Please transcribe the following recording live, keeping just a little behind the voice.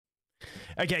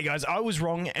Okay, guys, I was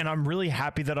wrong, and I'm really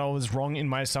happy that I was wrong in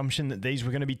my assumption that these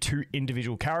were going to be two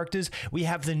individual characters. We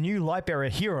have the new Lightbearer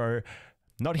hero,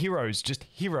 not heroes, just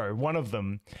hero, one of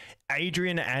them,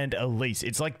 Adrian and Elyse.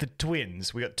 It's like the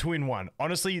twins. We got two in one.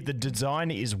 Honestly, the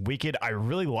design is wicked. I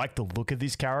really like the look of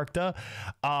this character,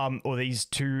 or these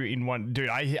two in one. Dude,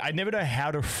 I never know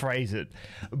how to phrase it,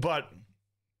 but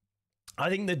I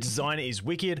think the design is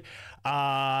wicked,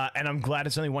 and I'm glad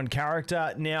it's only one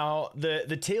character. Now, the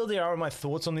TLDR of my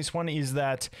thoughts on this one is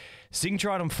that signature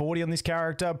item 40 on this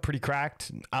character, pretty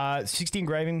cracked. 60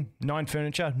 engraving, 9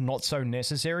 furniture, not so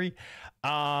necessary.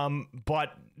 But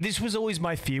this was always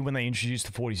my fear when they introduced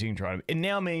the 40 signature item. It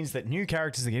now means that new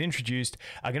characters that get introduced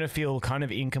are going to feel kind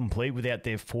of incomplete without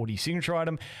their 40 signature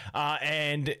item,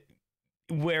 and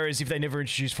whereas if they never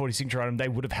introduced 40 signature item, they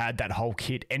would have had that whole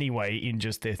kit anyway in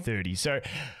just their 30. So,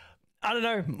 I don't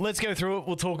know. Let's go through it.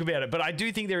 We'll talk about it. But I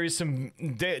do think there is some...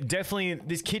 definitely,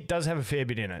 this kit does have a fair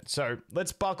bit in it. So,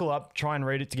 let's buckle up, try and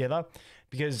read it together.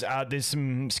 Because there's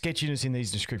some sketchiness in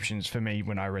these descriptions for me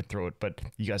when I read through it. But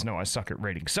you guys know I suck at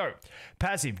reading. So,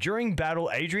 passive. During battle,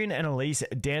 Adrian and Elyse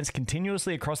dance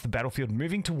continuously across the battlefield,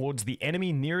 moving towards the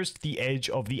enemy nearest the edge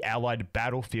of the allied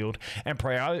battlefield and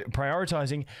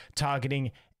prioritizing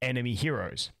targeting enemy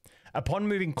heroes. Upon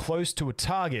moving close to a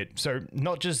target, so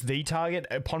not just the target,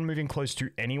 upon moving close to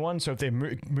anyone, so if they're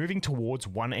moving towards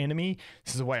one enemy,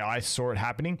 this is the way I saw it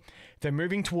happening, if they're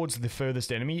moving towards the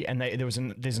furthest enemy and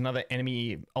there's another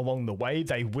enemy along the way,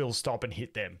 they will stop and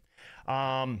hit them.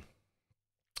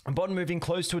 Upon moving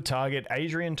close to a target,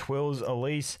 Adrian twirls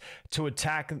Elyse to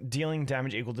attack, dealing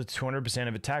damage equal to 200%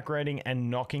 of attack rating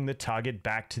and knocking the target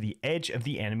back to the edge of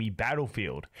the enemy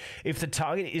battlefield. If the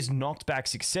target is knocked back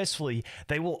successfully,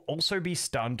 they will also be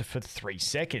stunned for 3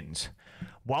 seconds.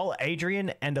 While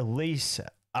Adrian and Elyse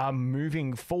are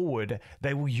moving forward,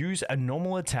 they will use a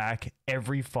normal attack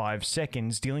every 5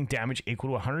 seconds, dealing damage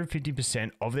equal to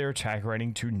 150% of their attack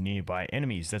rating to nearby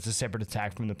enemies. That's a separate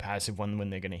attack from the passive one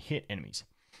when they're going to hit enemies.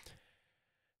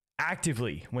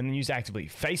 Actively, when used actively,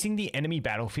 facing the enemy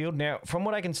battlefield. Now, from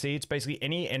what I can see, it's basically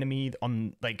any enemy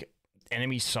on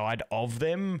enemy side of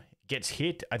them gets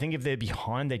hit. I think if they're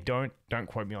behind, they don't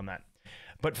quote me on that.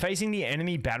 But facing the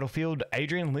enemy battlefield,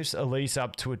 Adrian lifts Elyse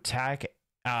up to attack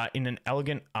in an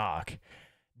elegant arc,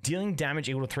 dealing damage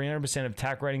equal to 300% of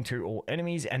attack rating to all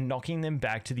enemies and knocking them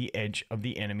back to the edge of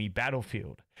the enemy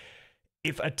battlefield.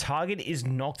 If a target is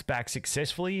knocked back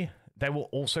successfully, they will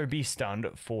also be stunned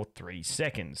for 3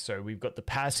 seconds. So we've got the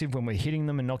passive when we're hitting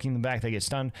them and knocking them back, they get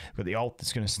stunned. We've got the ult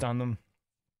that's going to stun them.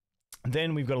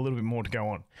 Then we've got a little bit more to go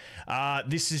on.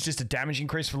 This is just a damage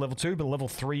increase for level 2, but level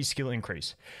 3 skill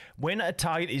increase. When a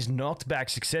target is knocked back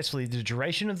successfully, the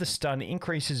duration of the stun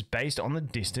increases based on the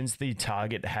distance the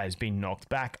target has been knocked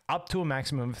back, up to a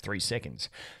maximum of 3 seconds.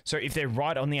 So if they're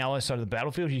right on the ally side of the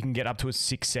battlefield, you can get up to a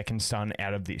 6-second stun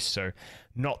out of this. So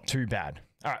not too bad.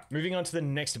 All right, moving on to the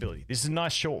next ability. This is a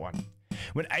nice short one.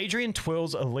 When Adrian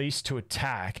twirls Elyse to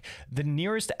attack, the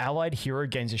nearest allied hero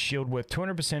gains a shield worth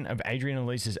 200% of Adrian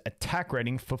Elyse's attack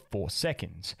rating for 4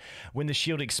 seconds. When the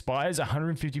shield expires,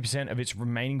 150% of its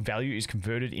remaining value is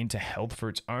converted into health for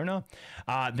its owner.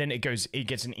 Then it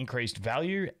gets an increased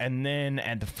value, and then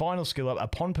at the final skill up,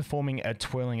 upon performing a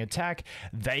twirling attack,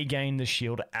 they gain the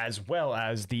shield as well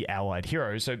as the allied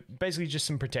hero. So basically just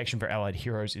some protection for allied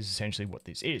heroes is essentially what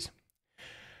this is.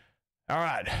 All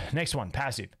right, next one,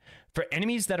 passive. For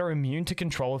enemies that are immune to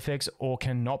control effects or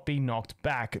cannot be knocked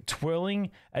back,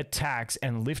 twirling attacks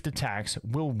and lift attacks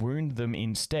will wound them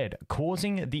instead,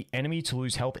 causing the enemy to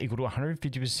lose health equal to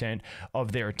 150%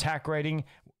 of their attack rating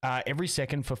every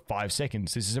second for 5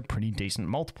 seconds. This is a pretty decent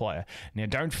multiplier. Now,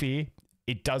 don't fear,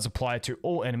 it does apply to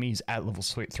all enemies at level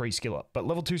 3 skill up, but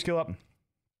level 2 skill up,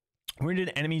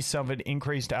 wounded enemies suffered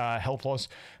increased health loss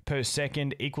per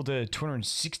second equal to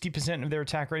 260% of their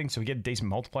attack rating, so we get a decent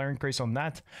multiplier increase on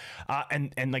that,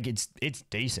 and like it's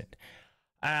decent.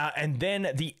 And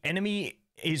then the enemy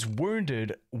is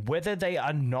wounded whether they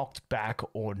are knocked back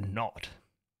or not.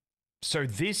 So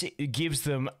this gives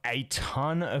them a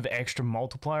ton of extra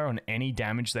multiplier on any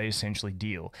damage they essentially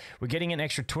deal. We're getting an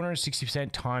extra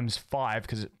 260% times 5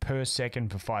 because it's per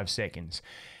second for 5 seconds.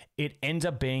 It ends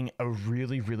up being a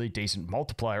really, really decent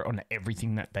multiplier on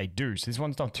everything that they do. So this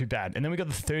one's not too bad. And then we got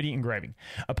the 30 engraving.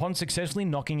 Upon successfully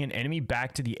knocking an enemy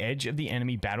back to the edge of the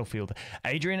enemy battlefield,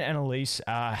 Adrian and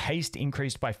Elyse haste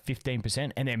increased by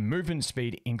 15% and their movement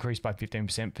speed increased by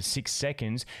 15% for 6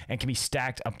 seconds and can be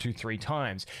stacked up to 3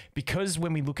 times. Because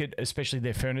when we look at especially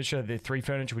their furniture, their 3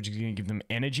 furniture, which is going to give them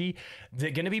energy,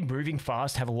 they're going to be moving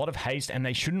fast, have a lot of haste, and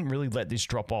they shouldn't really let this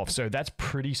drop off. So that's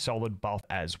pretty solid buff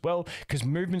as well, because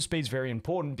movement movement speed is very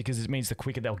important because it means the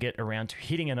quicker they'll get around to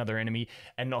hitting another enemy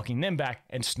and knocking them back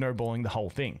and snowballing the whole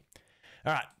thing.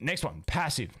 All right, next one,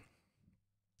 passive.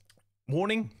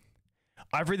 Warning,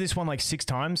 I've read this one like 6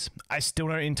 times. I still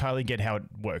don't entirely get how it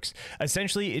works.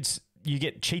 Essentially, it's you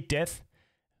get cheat death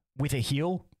with a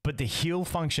heal, but the heal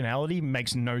functionality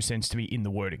makes no sense to me in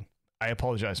the wording. I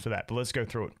apologize for that, but let's go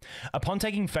through it. Upon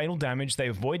taking fatal damage, they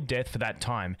avoid death for that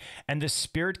time, and the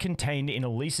spirit contained in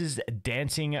Elyse's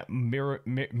dancing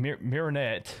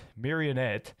marionette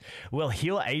will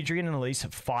heal Adrian and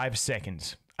Elyse 5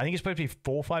 seconds. I think it's supposed to be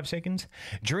 4 or 5 seconds.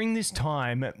 During this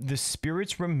time, the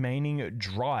spirit's remaining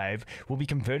drive will be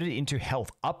converted into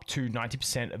health up to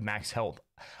 90% of max health.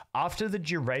 After the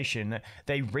duration,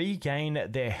 they regain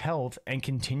their health and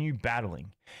continue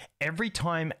battling. Every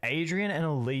time Adrian and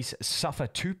Elyse suffer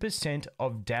 2%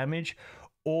 of damage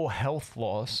or health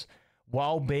loss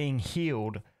while being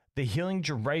healed, the healing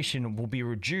duration will be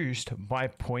reduced by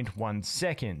 0.1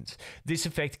 seconds. This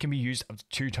effect can be used up to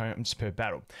 2 times per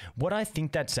battle. What I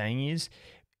think that's saying is,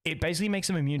 it basically makes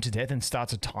them immune to death and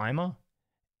starts a timer.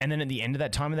 And then at the end of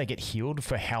that timer, they get healed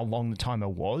for how long the timer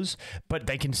was, but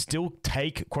they can still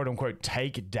take, quote unquote,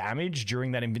 take damage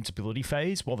during that invincibility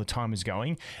phase while the time is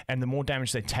going. And the more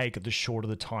damage they take, the shorter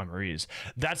the timer is.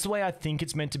 That's the way I think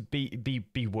it's meant to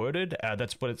be worded.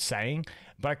 That's what it's saying,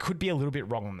 but I could be a little bit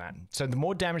wrong on that. So the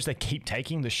more damage they keep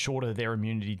taking, the shorter their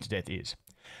immunity to death is.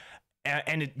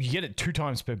 And you get it 2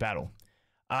 times per battle.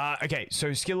 Okay,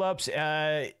 so skill ups,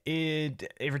 every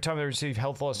time they receive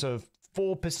health loss of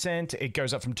 4%, it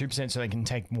goes up from 2% so they can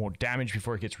take more damage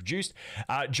before it gets reduced.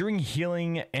 During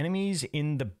healing, enemies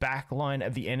in the back line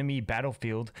of the enemy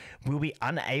battlefield will be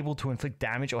unable to inflict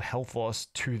damage or health loss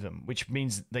to them, which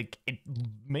means they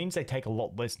take a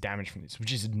lot less damage from this,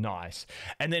 which is nice.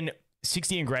 And then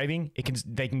 60 engraving,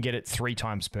 they can get it 3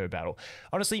 times per battle.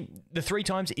 Honestly, the 3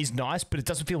 times is nice, but it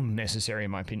doesn't feel necessary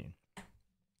in my opinion.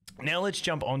 Now let's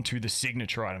jump on to the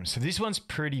signature items. So this one's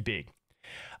pretty big.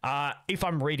 If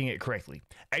I'm reading it correctly,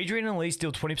 Adrian and Elyse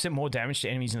deal 20% more damage to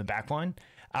enemies in the backline.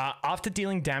 After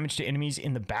dealing damage to enemies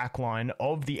in the backline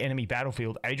of the enemy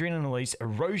battlefield, Adrian and Elyse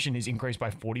erosion is increased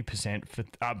by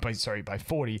 40% by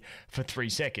 40 for 3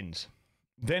 seconds.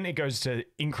 Then it goes to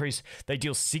increase. They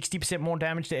deal 60% more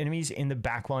damage to enemies in the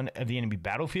backline of the enemy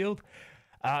battlefield.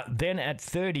 Then at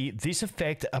 30, this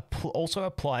effect also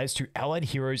applies to allied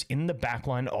heroes in the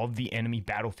backline of the enemy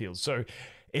battlefield. So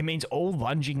it means all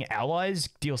lunging allies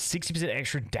deal 60%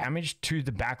 extra damage to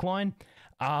the backline.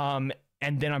 And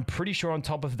then I'm pretty sure on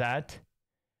top of that,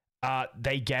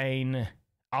 they gain,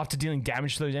 after dealing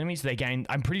damage to those enemies,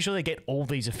 I'm pretty sure they get all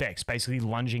these effects. Basically,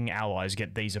 lunging allies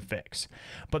get these effects.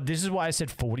 But this is why I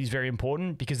said 40 is very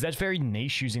important, because that's very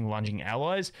niche using lunging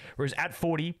allies. Whereas at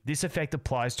 40, this effect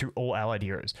applies to all allied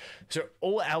heroes. So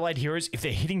all allied heroes, if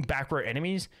they're hitting back row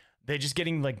enemies, they're just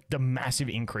getting like the massive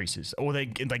increases, or they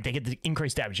get the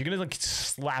increased damage. You're gonna like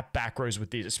slap back rows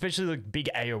with these, especially like big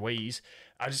AoEs.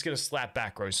 I'm just gonna slap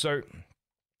back rows. So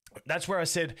that's where I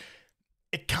said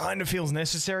it kind of feels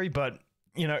necessary, but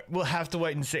you know, we'll have to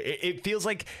wait and see. It feels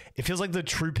like the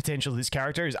true potential of this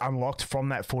character is unlocked from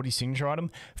that 40 signature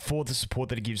item for the support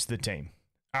that it gives to the team.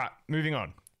 All right, moving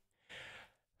on.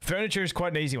 Furniture is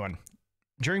quite an easy one.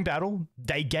 During battle,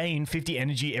 they gain 50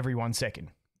 energy every 1 second.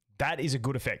 That is a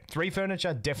good effect. 3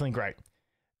 furniture, definitely great.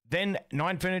 Then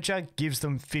 9 furniture gives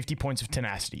them 50 points of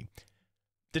tenacity.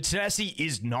 The tenacity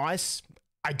is nice.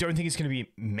 I don't think it's going to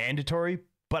be mandatory,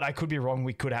 but I could be wrong.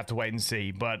 We could have to wait and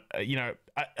see. But, you know,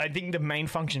 I think the main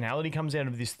functionality comes out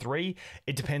of this 3.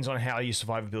 It depends on how your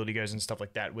survivability goes and stuff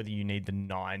like that, whether you need the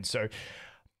 9. So,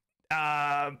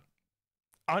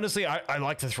 honestly, I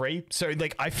like the 3. So,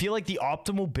 like, I feel like the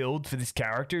optimal build for this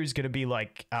character is going to be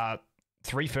like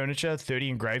 3 furniture, 30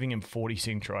 engraving, and 40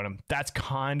 signature item. That's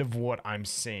kind of what I'm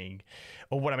seeing,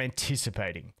 or what I'm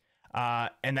anticipating.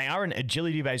 And they are an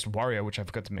agility-based warrior, which I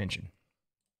forgot to mention.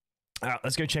 All right,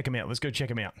 let's go check them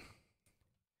out.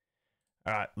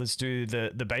 All right, let's do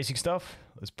the basic stuff.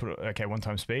 Let's put, okay, 1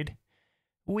 time speed.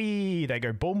 Whee, they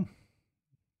go boom.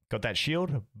 Got that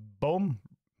shield. Boom.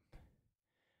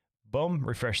 Boom,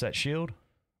 refresh that shield.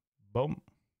 Boom.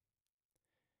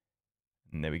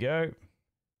 And there we go.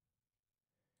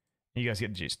 You guys get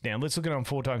the gist. Now, let's look at it on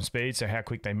 4 times speed, so how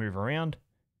quick they move around.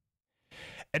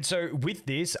 And so with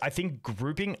this, I think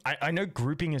grouping, I know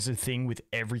grouping is a thing with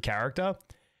every character,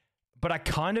 but I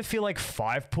kind of feel like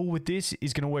 5 pull with this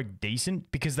is going to work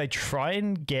decent, because they try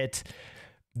and get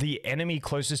the enemy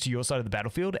closest to your side of the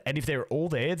battlefield, and if they're all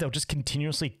there, they'll just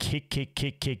continuously kick,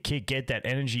 get that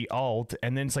energy ult,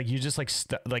 and then it's like you just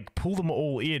like pull them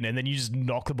all in, and then you just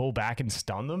knock the ball back and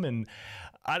stun them. And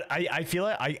I feel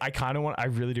like I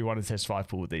really do want to test 5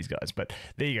 pool with these guys, but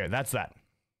there you go. That's that.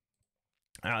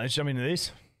 Let's jump into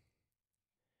this.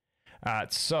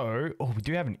 So, we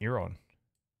do have an Eron.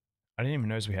 I didn't even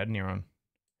notice we had an Eron.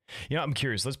 You know, I'm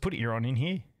curious. Let's put Eron in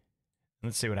here.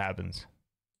 Let's see what happens.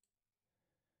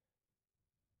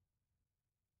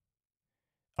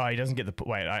 Oh, he doesn't get the...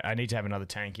 Wait, I need to have another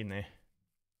tank in there.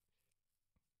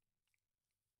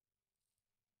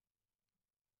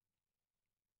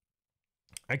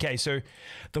 Okay, so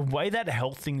the way that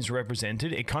health thing's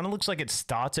represented, it kind of looks like it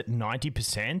starts at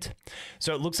 90%.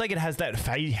 So it looks like it has that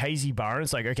hazy bar. And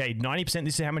it's like, okay, 90%,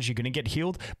 this is how much you're going to get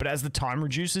healed. But as the time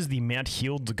reduces, the amount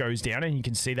healed goes down, and you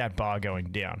can see that bar going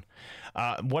down.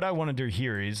 What I want to do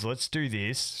here is, let's do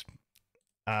this.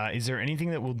 Is there anything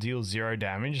that will deal 0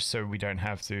 damage so we don't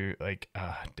have to, like,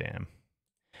 damn.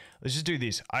 Let's just do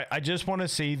this. I just want to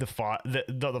see not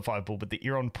the 5 pull, but the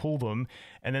Eron pull them,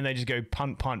 and then they just go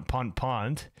punt, punt, punt,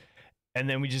 punt, and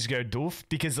then we just go doof.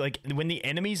 Because, like, when the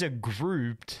enemies are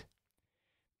grouped,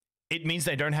 it means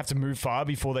they don't have to move far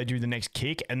before they do the next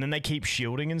kick, and then they keep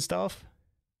shielding and stuff.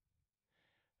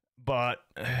 But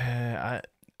I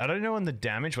don't know on the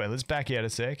damage. Wait, let's back out a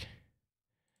sec.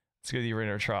 Let's go to the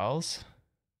Arena of Trials.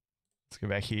 Let's go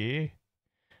back here.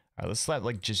 All right, let's slap,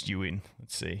 like, just you in.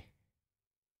 Let's see.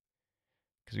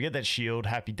 Because we get that shield,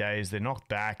 happy days. They're knocked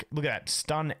back. Look at that.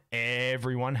 Stun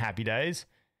everyone, happy days.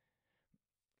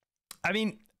 I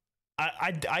mean,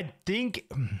 I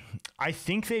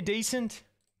think they're decent.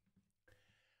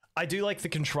 I do like the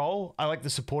control. I like the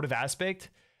supportive aspect.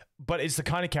 But it's the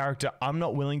kind of character I'm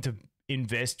not willing to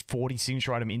invest 40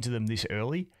 signature item into them this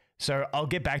early. So I'll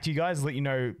get back to you guys, let you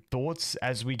know thoughts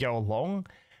as we go along.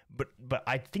 But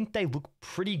I think they look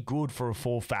pretty good for a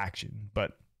 4 faction.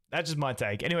 But that's just my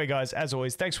take. Anyway, guys, as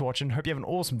always, thanks for watching. Hope you have an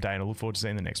awesome day, and I look forward to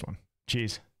seeing the next one.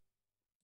 Cheers.